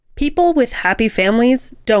People with happy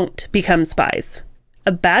families don't become spies.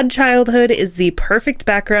 A bad childhood is the perfect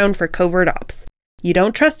background for covert ops. You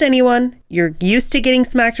don't trust anyone, you're used to getting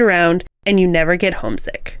smacked around, and you never get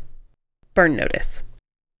homesick. Burn notice.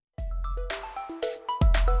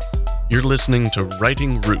 You're listening to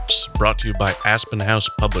Writing Roots, brought to you by Aspen House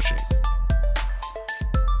Publishing.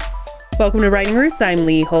 Welcome to Writing Roots. I'm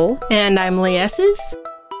Lee Hull. And I'm Lee Esses.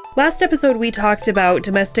 Last episode, we talked about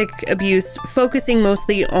domestic abuse, focusing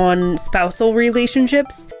mostly on spousal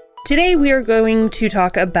relationships. Today, we are going to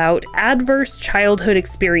talk about adverse childhood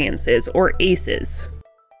experiences, or ACEs.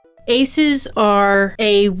 ACEs are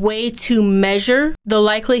a way to measure the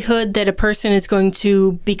likelihood that a person is going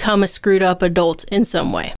to become a screwed up adult in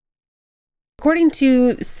some way. According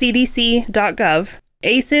to cdc.gov,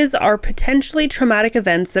 ACEs are potentially traumatic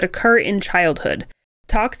events that occur in childhood.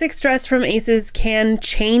 Toxic stress from ACEs can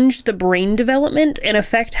change the brain development and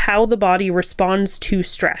affect how the body responds to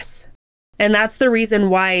stress. And that's the reason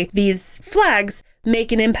why these flags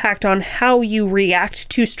make an impact on how you react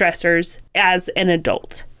to stressors as an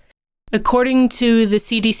adult. According to the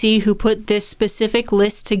CDC, who put this specific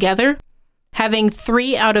list together, having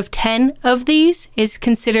 3 out of 10 of these is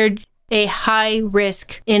considered a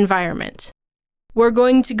high-risk environment. We're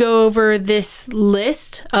going to go over this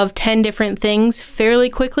list of 10 different things fairly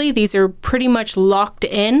quickly. These are pretty much locked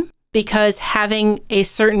in because having a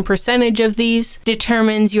certain percentage of these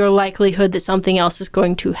determines your likelihood that something else is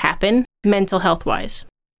going to happen, mental health-wise.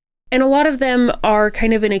 And a lot of them are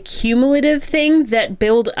kind of an accumulative thing that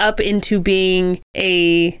build up into being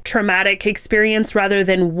a traumatic experience rather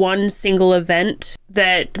than one single event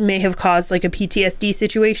that may have caused like a PTSD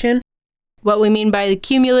situation. What we mean by the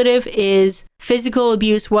cumulative is physical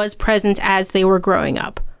abuse was present as they were growing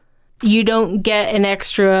up. You don't get an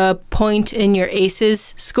extra point in your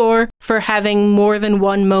ACEs score for having more than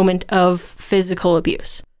one moment of physical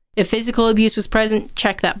abuse. If physical abuse was present,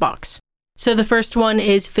 check that box. So the first one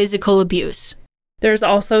is physical abuse. There's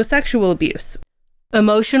also sexual abuse.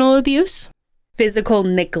 Emotional abuse. Physical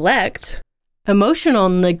neglect. Emotional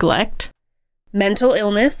neglect. Mental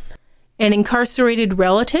illness. An incarcerated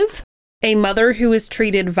relative. A mother who is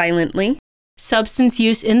treated violently. Substance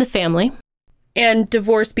use in the family. And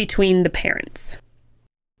divorce between the parents.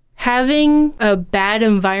 Having a bad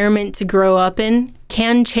environment to grow up in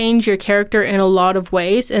can change your character in a lot of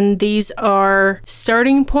ways, and these are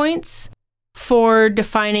starting points for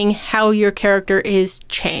defining how your character is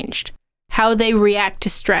changed, how they react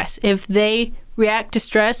to stress. If they react to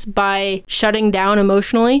stress by shutting down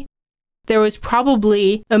emotionally, there was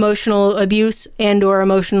probably emotional abuse and or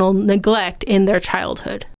emotional neglect in their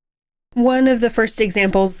childhood. One of the first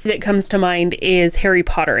examples that comes to mind is Harry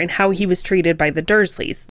Potter and how he was treated by the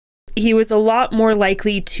Dursleys. He was a lot more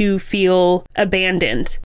likely to feel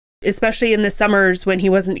abandoned, especially in the summers when he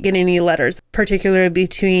wasn't getting any letters, particularly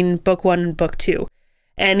between book 1 and book 2.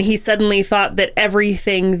 And he suddenly thought that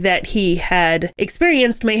everything that he had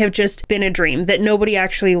experienced may have just been a dream, that nobody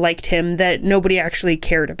actually liked him, that nobody actually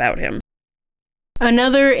cared about him.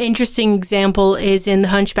 Another interesting example is in The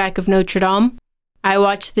Hunchback of Notre Dame. I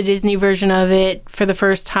watched the Disney version of it for the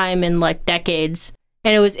first time in decades.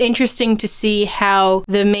 And it was interesting to see how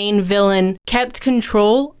the main villain kept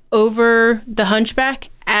control over the Hunchback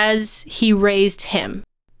as he raised him.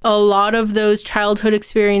 A lot of those childhood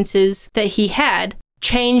experiences that he had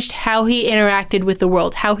changed how he interacted with the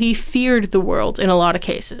world, how he feared the world in a lot of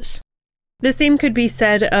cases. The same could be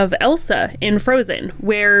said of Elsa in Frozen,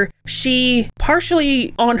 where she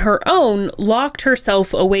partially on her own locked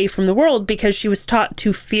herself away from the world because she was taught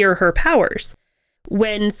to fear her powers.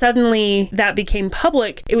 When suddenly that became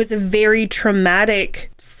public, it was a very traumatic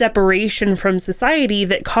separation from society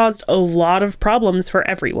that caused a lot of problems for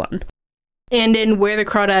everyone. And in Where the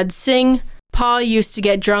Crawdads Sing, Pa used to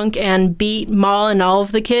get drunk and beat Ma and all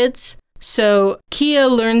of the kids. So Kia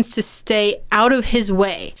learns to stay out of his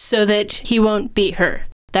way so that he won't beat her.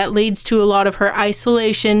 That leads to a lot of her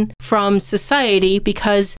isolation from society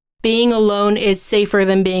because being alone is safer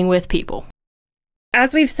than being with people.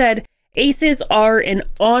 As we've said, ACEs are an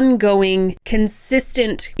ongoing,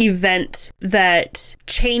 consistent event that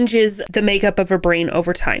changes the makeup of a brain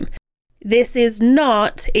over time. This is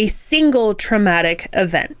not a single traumatic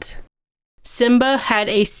event. Simba had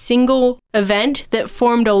a single event that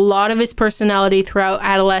formed a lot of his personality throughout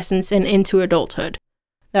adolescence and into adulthood.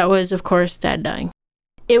 That was, of course, Dad dying.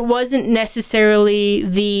 It wasn't necessarily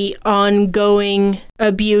the ongoing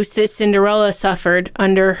abuse that Cinderella suffered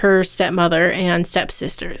under her stepmother and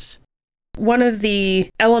stepsisters. One of the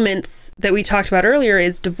elements that we talked about earlier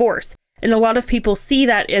is divorce, and a lot of people see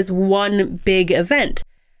that as one big event.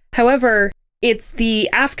 However, It's the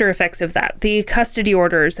after effects of that, the custody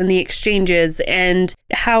orders and the exchanges, and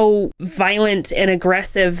how violent and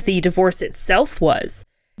aggressive the divorce itself was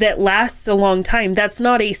that lasts a long time. That's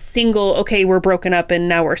not a single, okay, we're broken up and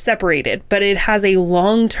now we're separated, but it has a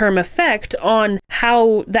long-term effect on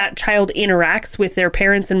how that child interacts with their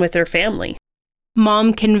parents and with their family.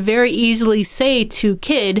 Mom can very easily say to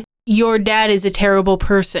kid, your dad is a terrible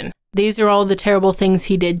person. These are all the terrible things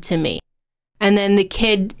he did to me. And then the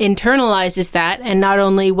kid internalizes that, and not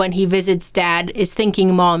only when he visits dad is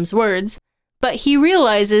thinking mom's words, but he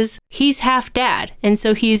realizes he's half dad, and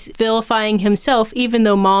so he's vilifying himself even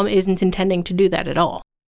though mom isn't intending to do that at all.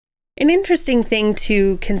 An interesting thing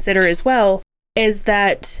to consider as well is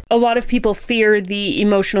that a lot of people fear the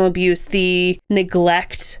emotional abuse, the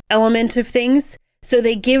neglect element of things, so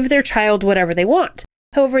they give their child whatever they want.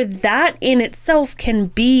 However, that in itself can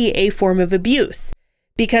be a form of abuse.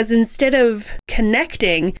 Because instead of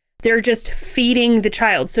connecting, they're just feeding the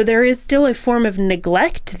child. So there is still a form of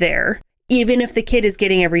neglect there, even if the kid is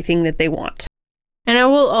getting everything that they want. And I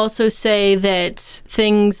will also say that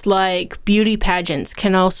things like beauty pageants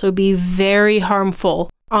can also be very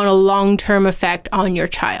harmful on a long-term effect on your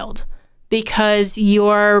child, because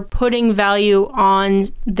you're putting value on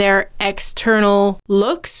their external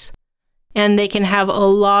looks, and they can have a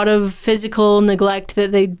lot of physical neglect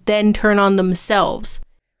that they then turn on themselves.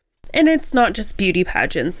 And it's not just beauty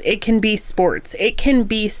pageants. It can be sports. It can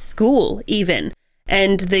be school even.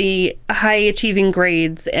 And the high achieving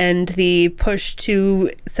grades and the push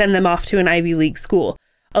to send them off to an Ivy League school.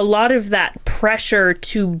 A lot of that pressure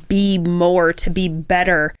to be more, to be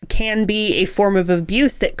better, can be a form of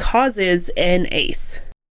abuse that causes an ACE.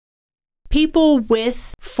 People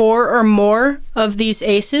with 4 or more of these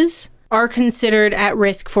ACEs are considered at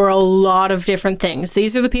risk for a lot of different things.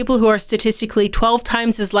 These are the people who are statistically 12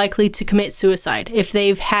 times as likely to commit suicide if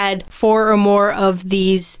they've had 4 or more of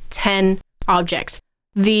these 10 objects.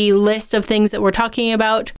 The list of things that we're talking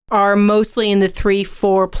about are mostly in the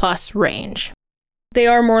 3-4 plus range. They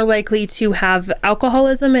are more likely to have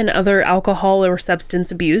alcoholism and other alcohol or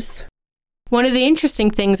substance abuse. One of the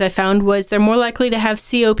interesting things I found was they're more likely to have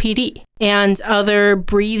COPD and other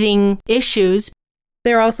breathing issues.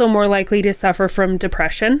 They're also more likely to suffer from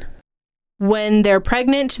depression. When they're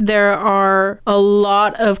pregnant, there are a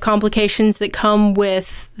lot of complications that come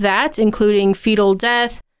with that, including fetal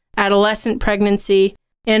death, adolescent pregnancy,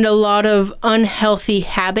 and a lot of unhealthy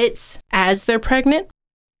habits as they're pregnant.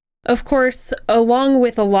 Of course, along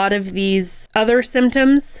with a lot of these other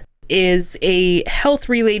symptoms is a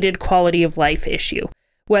health-related quality of life issue.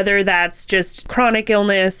 Whether that's just chronic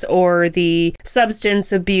illness or the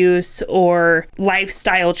substance abuse or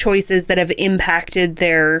lifestyle choices that have impacted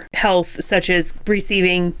their health, such as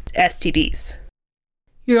receiving STDs.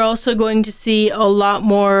 You're also going to see a lot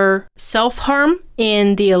more self-harm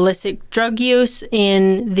in the illicit drug use,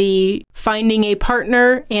 in the finding a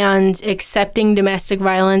partner and accepting domestic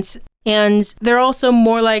violence. And they're also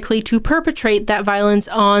more likely to perpetrate that violence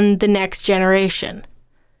on the next generation.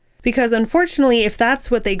 Because unfortunately, if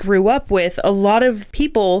that's what they grew up with, a lot of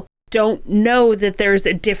people don't know that there's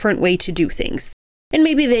a different way to do things. And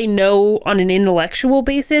maybe they know on an intellectual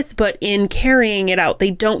basis, but in carrying it out,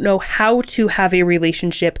 they don't know how to have a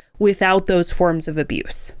relationship without those forms of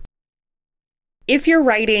abuse. If you're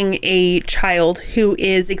writing a child who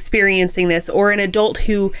is experiencing this, or an adult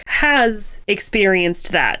who has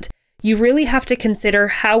experienced that, you really have to consider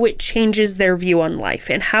how it changes their view on life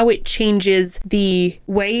and how it changes the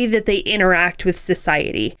way that they interact with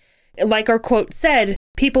society. Like our quote said,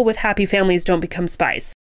 people with happy families don't become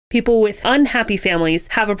spies. People with unhappy families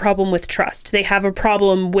have a problem with trust. They have a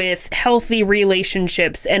problem with healthy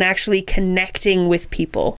relationships and actually connecting with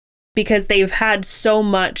people because they've had so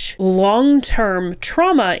much long-term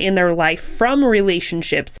trauma in their life from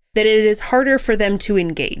relationships that it is harder for them to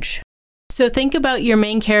engage. So think about your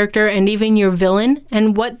main character and even your villain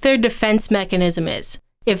and what their defense mechanism is.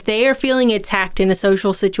 If they are feeling attacked in a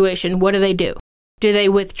social situation, what do? Do they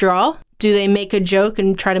withdraw? Do they make a joke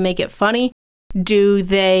and try to make it funny? Do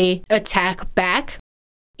they attack back?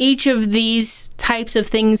 Each of these types of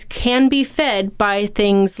things can be fed by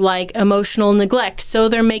things like emotional neglect. So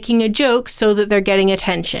they're making a joke so that they're getting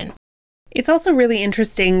attention. It's also really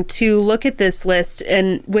interesting to look at this list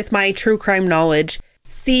and with my true crime knowledge,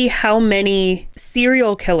 see how many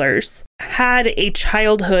serial killers had a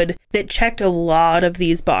childhood that checked a lot of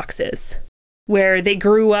these boxes, where they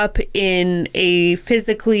grew up in a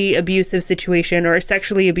physically abusive situation or a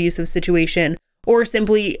sexually abusive situation, or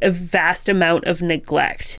simply a vast amount of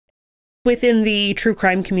neglect. Within the true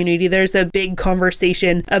crime community, there's a big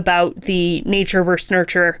conversation about the nature versus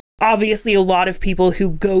nurture Obviously, a lot of people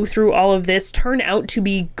who go through all of this turn out to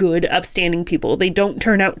be good, upstanding people. They don't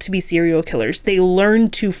turn out to be serial killers. They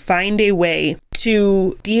learn to find a way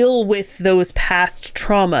to deal with those past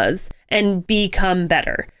traumas and become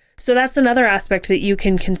better. So that's another aspect that you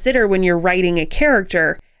can consider when you're writing a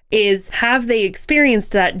character is, have they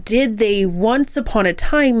experienced that? Did they once upon a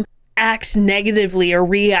time act negatively or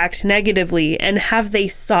react negatively? And have they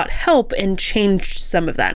sought help and changed some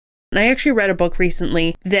of that? And I actually read a book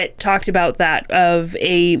recently that talked about that, of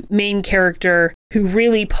a main character who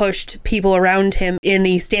really pushed people around him in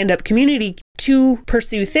the stand-up community to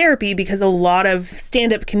pursue therapy, because a lot of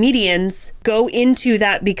stand-up comedians go into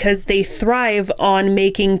that because they thrive on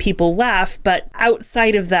making people laugh. But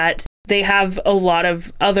outside of that, they have a lot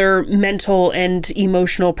of other mental and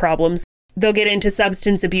emotional problems. They'll get into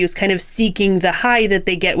substance abuse, kind of seeking the high that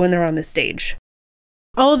they get when they're on the stage.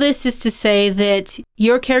 All this is to say that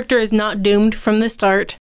your character is not doomed from the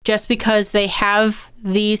start. Just because they have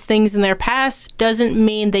these things in their past doesn't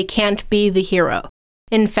mean they can't be the hero.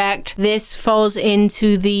 In fact, this falls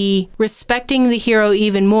into the respecting the hero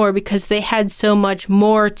even more, because they had so much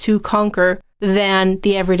more to conquer than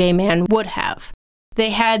the everyday man would have. They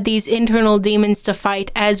had these internal demons to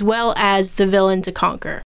fight as well as the villain to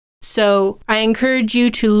conquer. So I encourage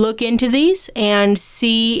you to look into these and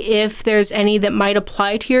see if there's any that might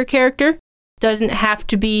apply to your character. Doesn't have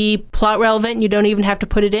to be plot relevant. You don't even have to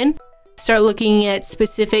put it in. Start looking at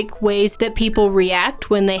specific ways that people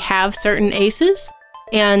react when they have certain aces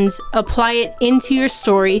and apply it into your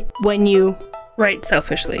story when you write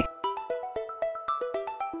selfishly.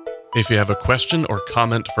 If you have a question or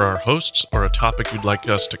comment for our hosts or a topic you'd like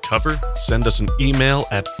us to cover, send us an email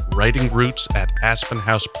at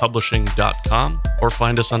writingroots@aspenhousepublishing.com or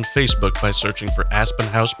find us on Facebook by searching for Aspen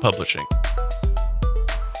House Publishing.